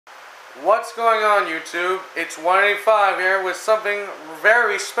What's going on, YouTube? It's 185 here with something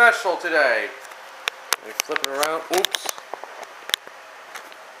very special today. Let me flip it around. Oops.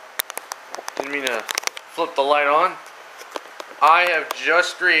 Didn't mean to flip the light on. I have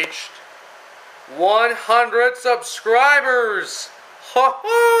just reached 100 subscribers!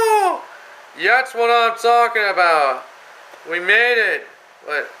 Ho-ho! That's what I'm talking about. We made it,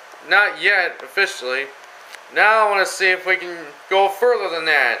 but not yet officially. Now I want to see if we can go further than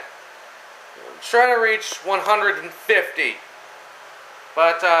that. Try to reach 150.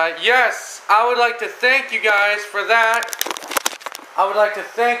 But yes, I would like to thank you guys for that. I would like to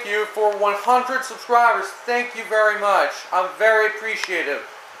thank you for 100 subscribers. Thank you very much. I'm very appreciative.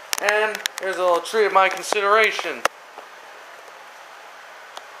 And here's a little treat of my consideration.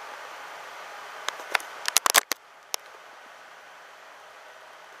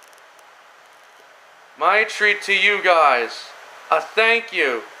 My treat to you guys. A thank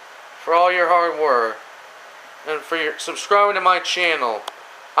you for all your hard work and for your subscribing to my channel.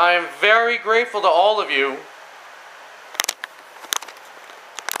 I am very grateful to all of you.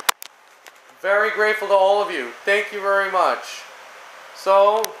 Very grateful to all of you. Thank you very much.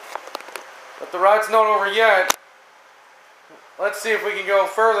 So, but the ride's not over yet. Let's see if we can go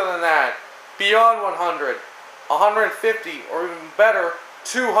further than that. Beyond 100, 150, or even better,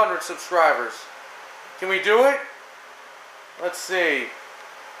 200 subscribers. Can we do it? Let's see.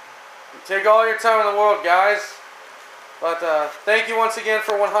 Take all your time in the world, guys. But thank you once again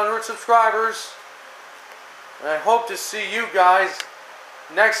for 100 subscribers. And I hope to see you guys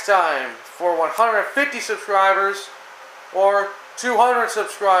next time for 150 subscribers or 200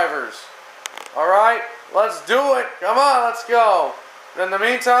 subscribers. Alright, let's do it. Come on, let's go. But in the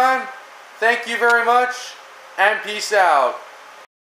meantime, thank you very much and peace out.